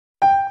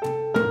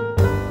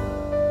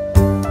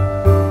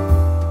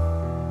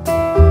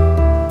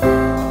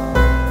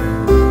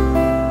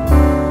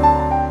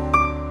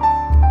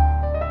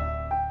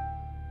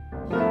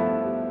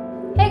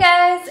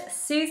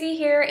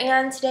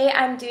and today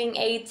I'm doing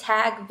a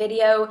tag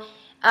video.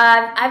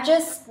 I've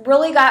just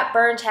really got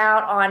burnt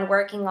out on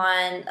working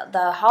on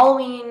the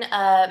Halloween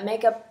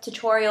makeup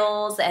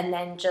tutorials and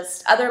then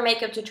just other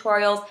makeup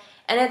tutorials,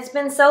 and it's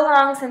been so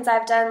long since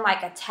I've done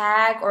like a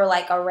tag or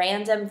like a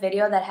random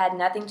video that had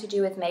nothing to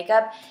do with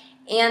makeup.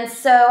 And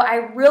so I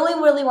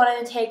really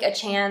wanted to take a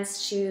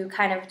chance to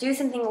kind of do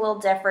something a little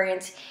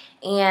different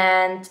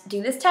and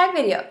do this tag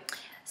video.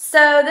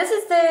 So this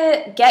is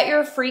the Get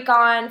Your Freak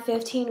On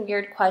 15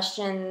 Weird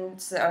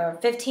Questions or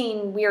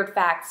 15 Weird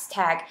Facts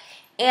tag.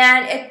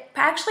 And it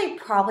actually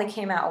probably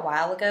came out a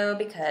while ago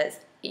because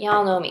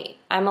y'all know me.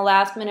 I'm a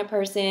last minute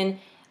person.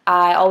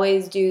 I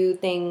always do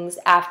things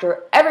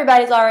after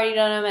everybody's already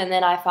done them and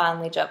then I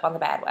finally jump on the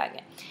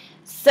bandwagon.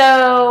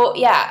 So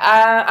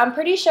yeah, I'm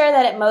pretty sure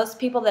that most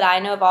people that I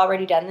know have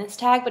already done this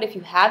tag, but if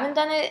you haven't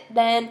done it,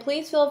 then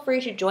please feel free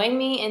to join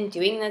me in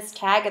doing this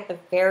tag at the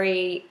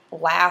very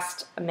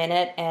last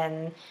minute,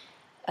 and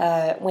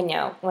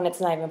when it's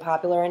not even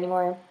popular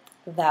anymore,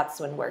 that's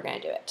when we're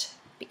going to do it.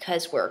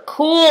 Because we're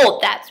cool.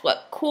 That's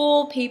what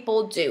cool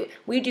people do.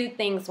 We do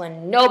things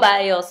when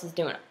nobody else is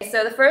doing it.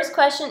 So the first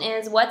question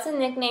is, what's a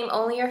nickname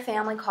only your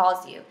family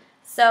calls you?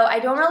 So I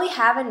don't really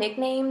have a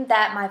nickname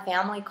that my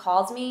family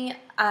calls me.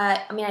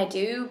 I mean, I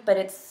do, but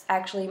it's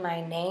actually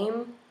my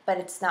name, but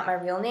it's not my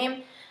real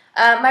name.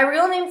 My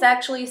real name is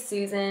actually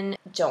Susan.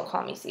 Don't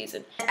call me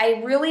Susan.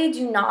 I really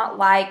do not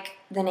like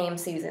the name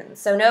Susan,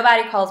 so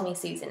nobody calls me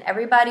Susan.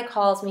 Everybody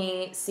calls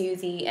me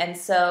Susie, and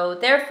so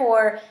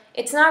therefore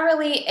it's not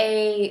really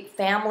a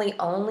family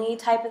only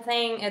type of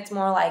thing. It's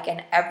more like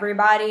an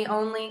everybody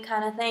only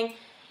kind of thing.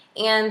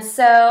 And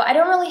so I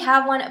don't really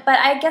have one, but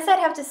I guess I'd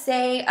have to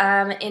say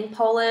in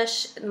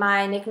Polish,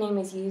 my nickname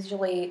is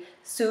usually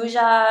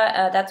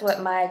Suzia. That's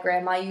what my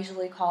grandma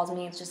usually calls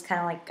me. It's just kind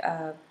of like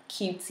a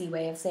cutesy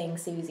way of saying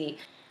Susie.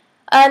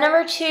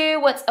 Number 2,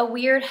 what's a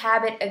weird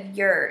habit of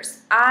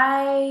yours?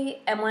 I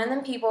am one of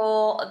them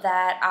people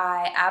that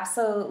I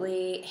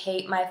absolutely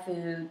hate my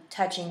food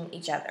touching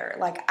each other.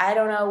 Like, I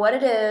don't know what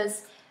it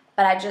is,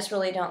 but I just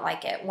really don't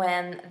like it.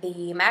 When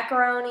the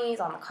macaroni's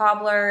on the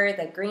cobbler,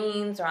 the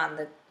greens are on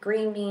the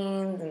green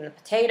beans, and the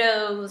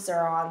potatoes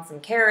are on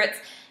some carrots,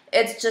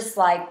 it's just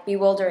like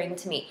bewildering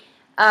to me.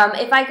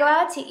 If I go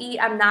out to eat,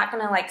 I'm not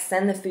going to like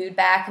send the food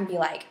back and be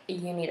like,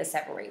 you need to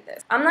separate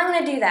this. I'm not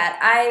going to do that.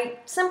 I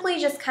simply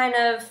just kind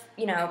of,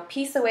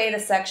 piece away the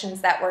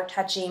sections that we're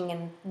touching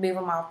and move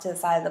them off to the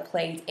side of the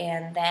plate,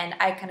 and then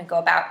I kind of go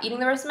about eating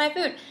the rest of my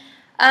food.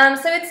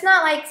 So it's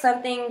not like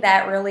something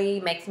that really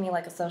makes me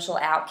like a social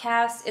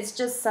outcast. It's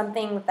just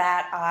something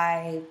that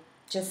I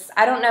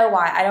don't know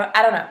why.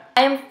 I don't know.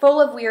 I am full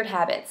of weird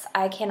habits.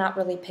 I cannot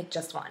really pick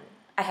just one.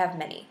 I have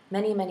many.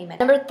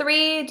 Number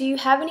 3, do you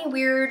have any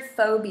weird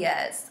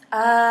phobias?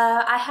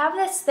 I have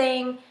this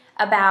thing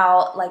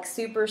about like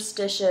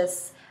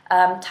superstitious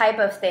type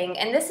of thing,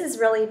 and this is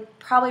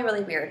probably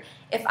really weird.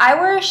 If I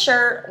wear a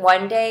shirt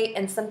one day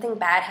and something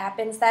bad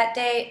happens that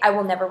day, I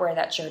will never wear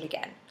that shirt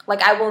again.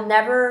 Like, I will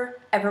never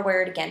ever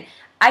wear it again.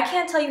 I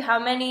can't tell you how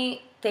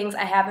many things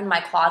I have in my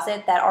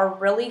closet that are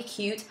really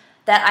cute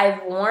that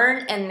I've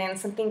worn and then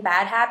something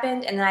bad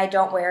happened and then I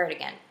don't wear it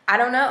again. I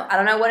don't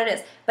know what it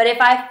is. But if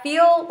I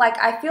feel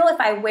if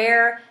I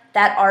wear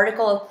that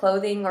article of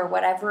clothing or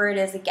whatever it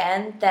is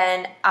again,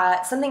 then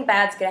something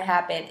bad's gonna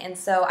happen, and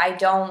so I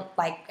don't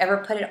like ever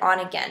put it on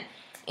again.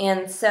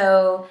 And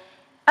so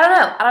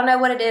I don't know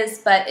what it is,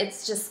 but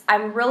it's just,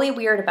 I'm really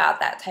weird about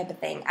that type of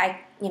thing.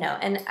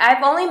 And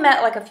I've only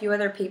met like a few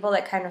other people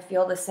that kind of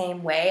feel the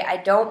same way. I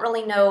don't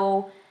really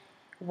know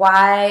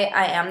why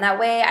I am that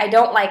way. I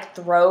don't like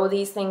throw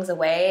these things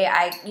away.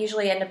 I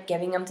usually end up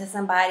giving them to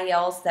somebody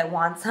else that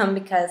wants them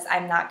because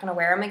I'm not going to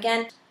wear them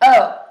again.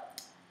 Oh,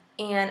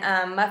 and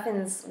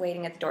Muffin's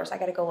waiting at the door, so I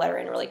got to go let her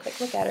in really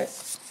quick. Look at her.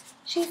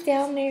 She's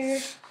down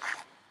there.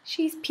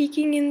 She's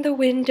peeking in the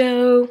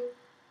window.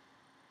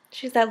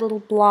 She's that little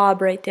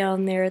blob right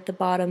down there at the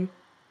bottom,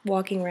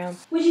 walking around.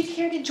 Would you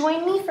care to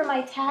join me for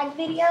my tag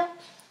video?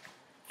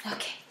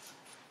 Okay.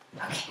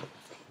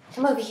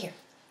 Come over here.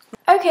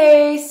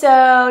 Okay,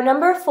 so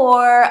number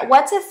 4,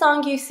 what's a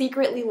song you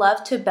secretly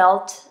love to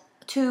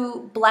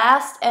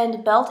blast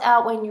and belt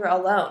out when you're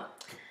alone?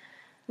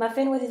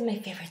 Muffin, what is my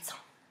favorite song?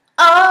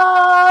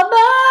 All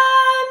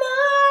by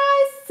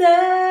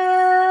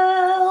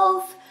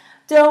myself,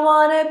 don't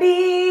wanna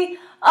be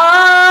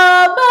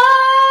all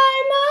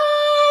by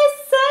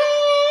myself.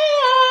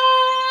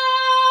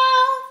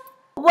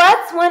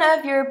 What's one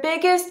of your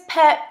biggest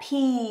pet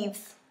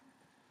peeves?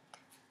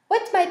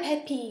 What's my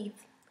pet peeve?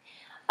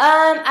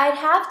 I'd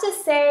have to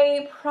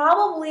say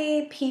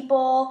probably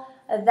people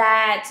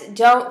that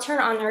don't turn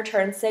on their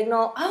turn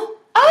signal.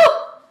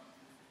 Oh!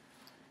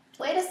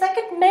 Wait a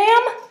second,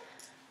 ma'am.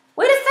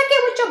 Wait a second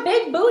with your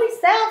big booty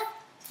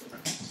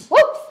self.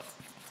 Whoop.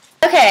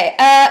 Okay,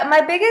 my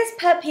biggest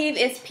pet peeve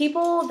is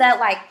people that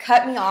like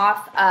cut me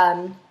off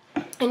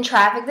in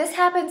traffic. This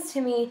happens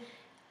to me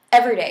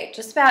every day,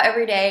 just about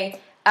every day.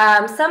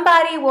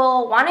 Somebody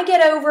will want to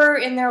get over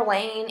in their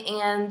lane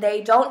and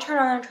they don't turn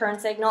on their turn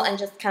signal and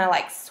just kind of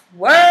like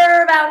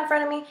swerve out in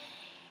front of me.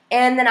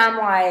 And then I'm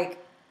like,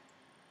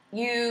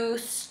 you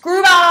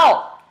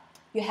screwball!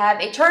 You have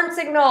a turn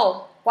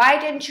signal. Why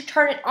didn't you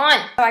turn it on?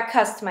 So I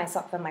cussed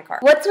myself in my car.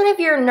 What's one of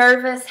your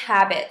nervous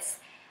habits?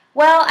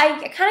 Well,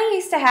 I kind of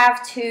used to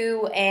have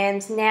two,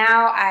 and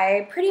now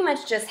I pretty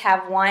much just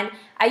have one.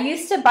 I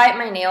used to bite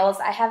my nails.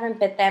 I haven't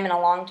bit them in a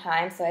long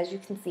time, so as you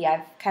can see,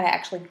 I've kind of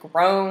actually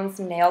grown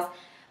some nails.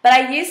 But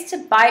I used to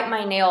bite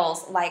my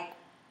nails like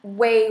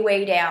way,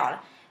 way down.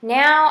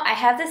 Now I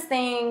have this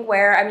thing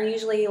where I'm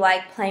usually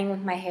like playing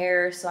with my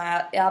hair, so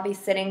I'll be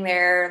sitting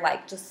there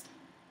like just...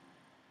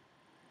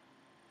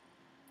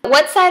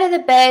 What side of the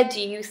bed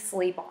do you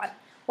sleep on?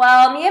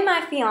 Well, me and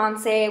my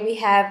fiance, we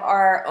have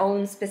our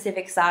own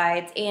specific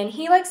sides, and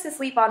he likes to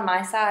sleep on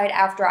my side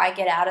after I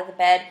get out of the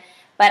bed,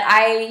 but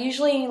I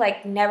usually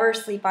like never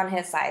sleep on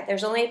his side.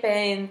 There's only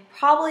been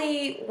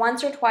probably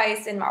once or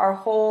twice in our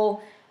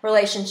whole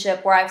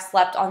relationship where I've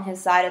slept on his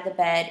side of the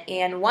bed,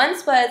 and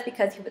once was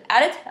because he was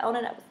out of town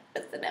and I was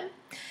visiting him,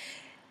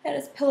 and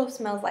his pillow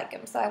smells like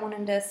him, so I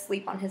wanted to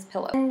sleep on his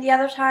pillow. And the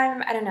other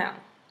time, I don't know,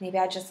 maybe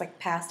I just like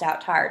passed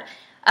out tired.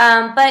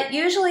 But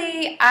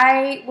usually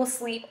I will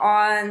sleep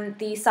on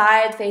the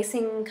side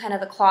facing kind of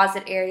the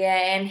closet area,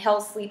 and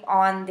he'll sleep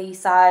on the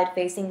side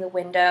facing the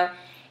window,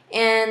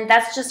 and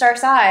that's just our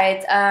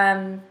sides.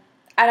 I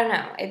don't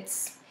know,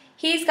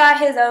 he's got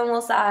his own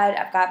little side,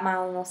 I've got my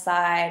own little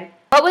side.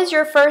 What was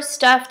your first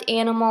stuffed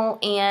animal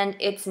and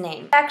its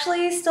name? I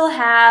actually still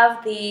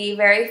have the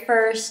very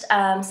first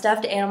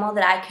stuffed animal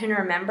that I can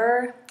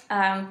remember.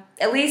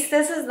 At least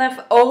this is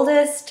the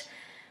oldest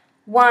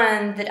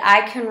one that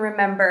I can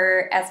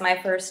remember as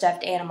my first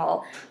stuffed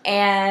animal,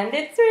 and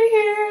it's right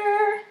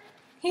here.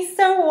 He's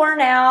so worn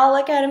out.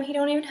 Look at him. He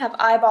don't even have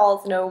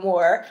eyeballs no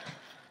more.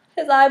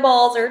 His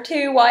eyeballs are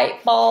two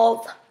white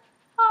balls.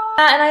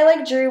 And I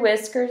like drew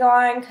whiskers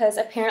on because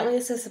apparently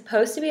this is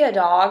supposed to be a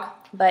dog,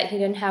 but he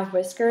didn't have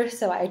whiskers,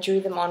 so I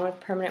drew them on with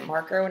permanent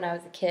marker when I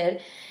was a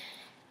kid.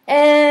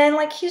 And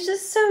like he's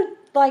just so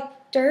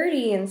like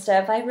dirty and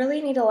stuff. I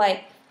really need to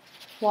like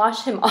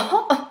wash him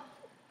off.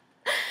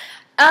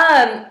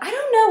 I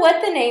don't know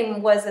what the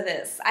name was of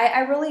this. I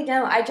really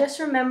don't. I just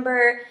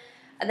remember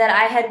that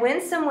I had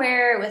went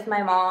somewhere with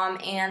my mom,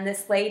 and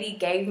this lady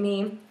gave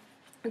me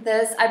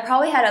this. I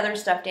probably had other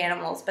stuffed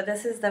animals, but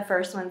this is the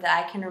first one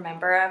that I can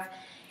remember of.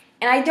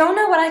 And I don't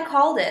know what I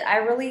called it. I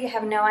really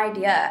have no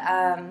idea.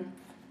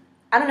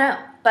 I don't know.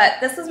 But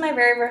this was my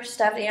very first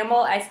stuffed animal.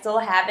 I still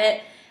have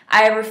it.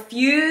 I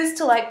refuse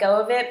to let go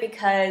of it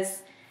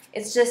because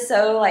it's just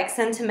so like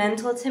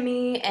sentimental to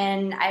me,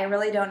 and I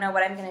really don't know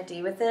what I'm going to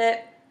do with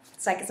it.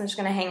 So I guess I'm just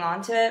going to hang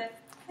on to it.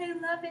 I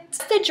love it.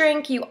 What's the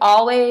drink you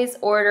always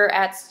order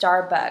at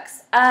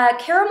Starbucks?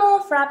 Caramel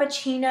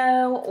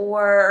Frappuccino,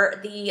 or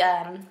the,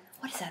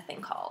 what is that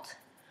thing called?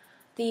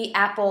 The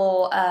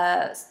apple,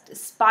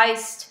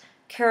 spiced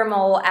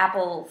caramel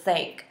apple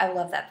thing. I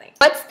love that thing.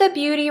 What's the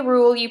beauty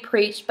rule you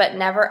preach but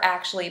never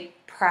actually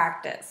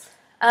practice?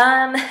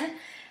 I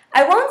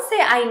won't say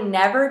I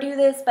never do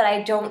this, but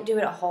I don't do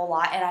it a whole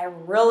lot, and I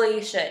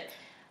really should.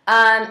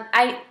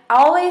 I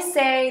always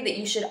say that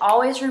you should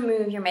always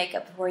remove your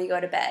makeup before you go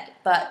to bed,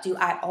 but do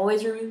I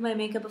always remove my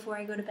makeup before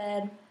I go to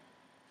bed?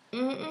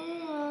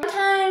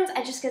 Sometimes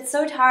I just get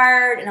so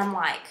tired and I'm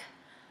like,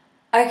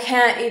 I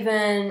can't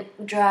even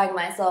drag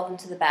myself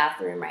into the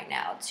bathroom right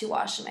now to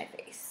wash my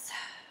face.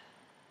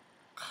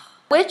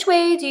 Which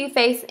way do you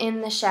face in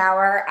the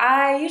shower?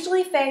 I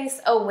usually face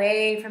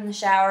away from the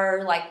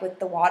shower, like with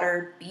the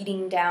water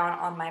beating down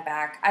on my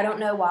back. I don't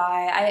know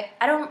why.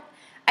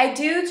 I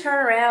do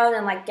turn around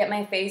and like get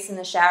my face in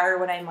the shower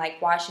when I'm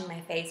like washing my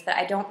face, but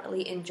I don't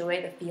really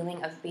enjoy the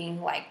feeling of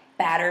being like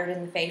battered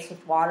in the face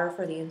with water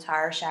for the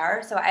entire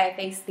shower, so I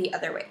face the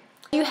other way.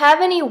 Do you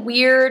have any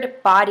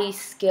weird body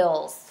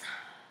skills?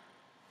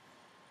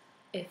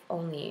 If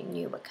only you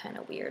knew what kind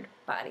of weird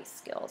body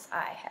skills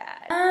I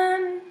had.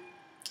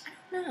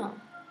 I don't know.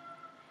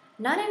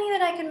 Not any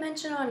that I can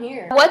mention on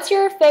here. What's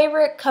your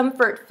favorite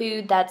comfort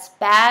food that's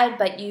bad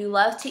but you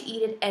love to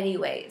eat it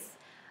anyways?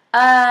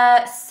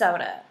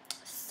 Soda.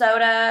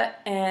 Soda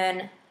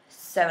and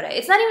soda.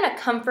 It's not even a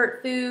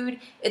comfort food.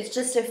 It's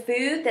just a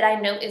food that I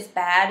know is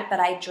bad, but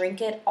I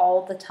drink it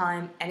all the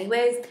time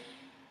anyways.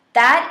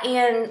 That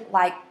and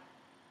like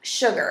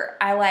sugar.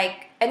 I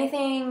like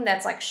anything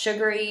that's like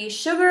sugary.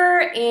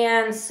 Sugar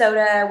and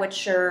soda,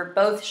 which are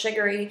both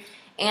sugary.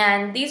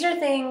 And these are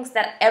things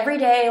that every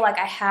day, like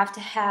I have to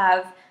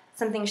have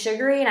something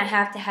sugary and I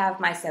have to have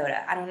my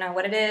soda. I don't know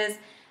what it is,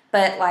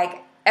 but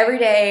like every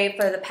day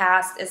for the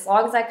past, as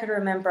long as I could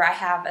remember, I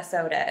have a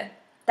soda.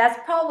 That's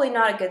probably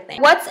not a good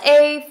thing. What's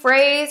a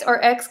phrase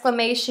or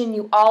exclamation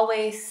you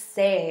always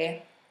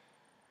say?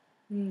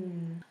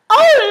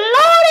 Oh,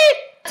 Lordy!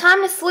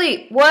 Time to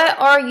sleep. What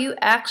are you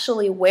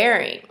actually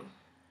wearing?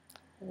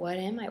 What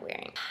am I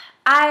wearing?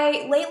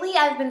 Lately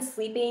I've been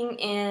sleeping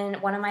in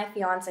one of my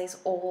fiance's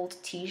old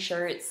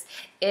t-shirts.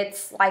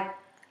 It's like,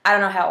 I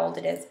don't know how old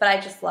it is, but I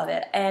just love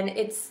it. And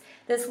it's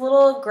this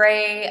little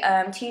gray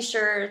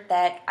t-shirt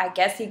that I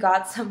guess he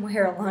got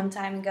somewhere a long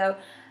time ago.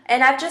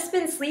 And I've just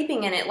been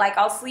sleeping in it. Like,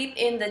 I'll sleep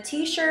in the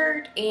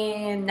t-shirt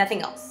and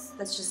nothing else.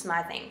 That's just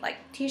my thing. Like,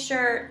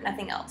 t-shirt,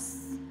 nothing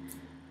else.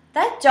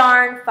 That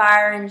darn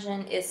fire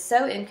engine is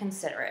so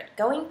inconsiderate,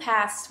 going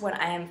past when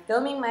I am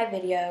filming my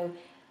video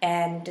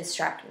and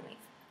distracting me.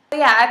 So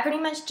yeah, I pretty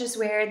much just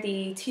wear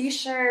the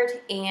t-shirt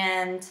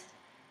and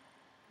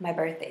my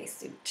birthday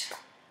suit,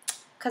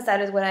 because that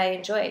is what I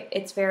enjoy.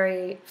 It's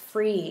very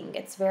freeing,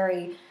 it's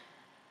very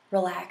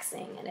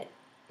relaxing, and it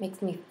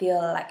makes me feel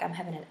like I'm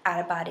having an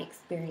out-of-body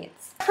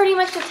experience. Pretty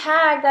much the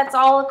tag, that's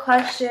all the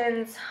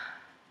questions.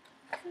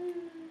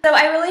 So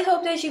I really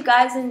hope that you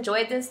guys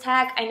enjoyed this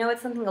tag. I know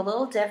it's something a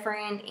little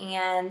different,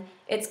 and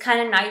it's kind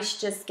of nice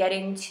just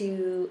getting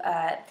to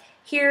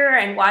hear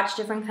and watch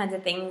different kinds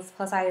of things.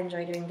 Plus, I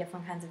enjoy doing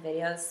different kinds of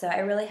videos, so I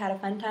really had a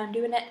fun time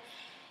doing it.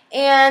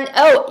 And,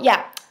 oh,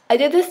 yeah, I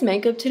did this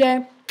makeup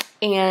today,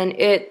 and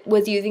it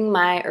was using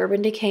my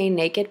Urban Decay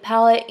Naked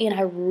palette, and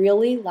I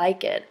really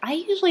like it. I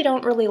usually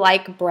don't really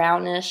like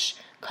brownish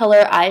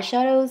color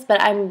eyeshadows,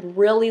 but I'm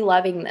really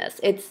loving this.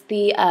 It's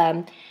the,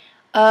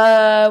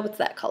 what's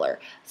that color?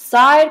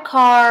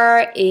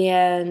 Sidecar,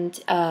 and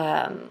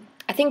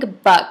I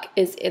think Buck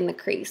is in the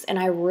crease, and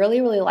I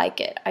really, really like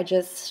it. I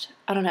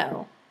don't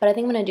know, but I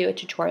think I'm going to do a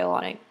tutorial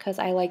on it because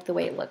I like the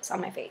way it looks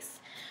on my face.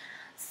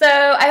 So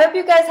I hope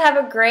you guys have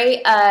a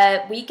great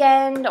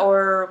weekend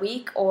or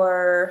week,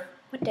 or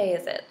what day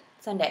is it?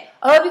 Sunday.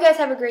 I hope you guys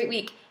have a great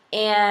week,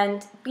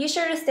 and be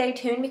sure to stay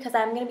tuned because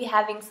I'm going to be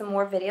having some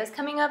more videos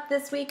coming up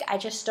this week. I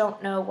just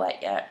don't know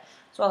what yet.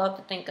 So I'll have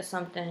to think of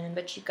something,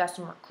 but you got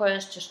some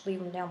requests, just leave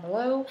them down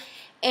below.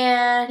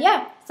 And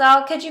yeah, so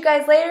I'll catch you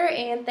guys later,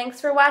 and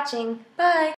thanks for watching. Bye!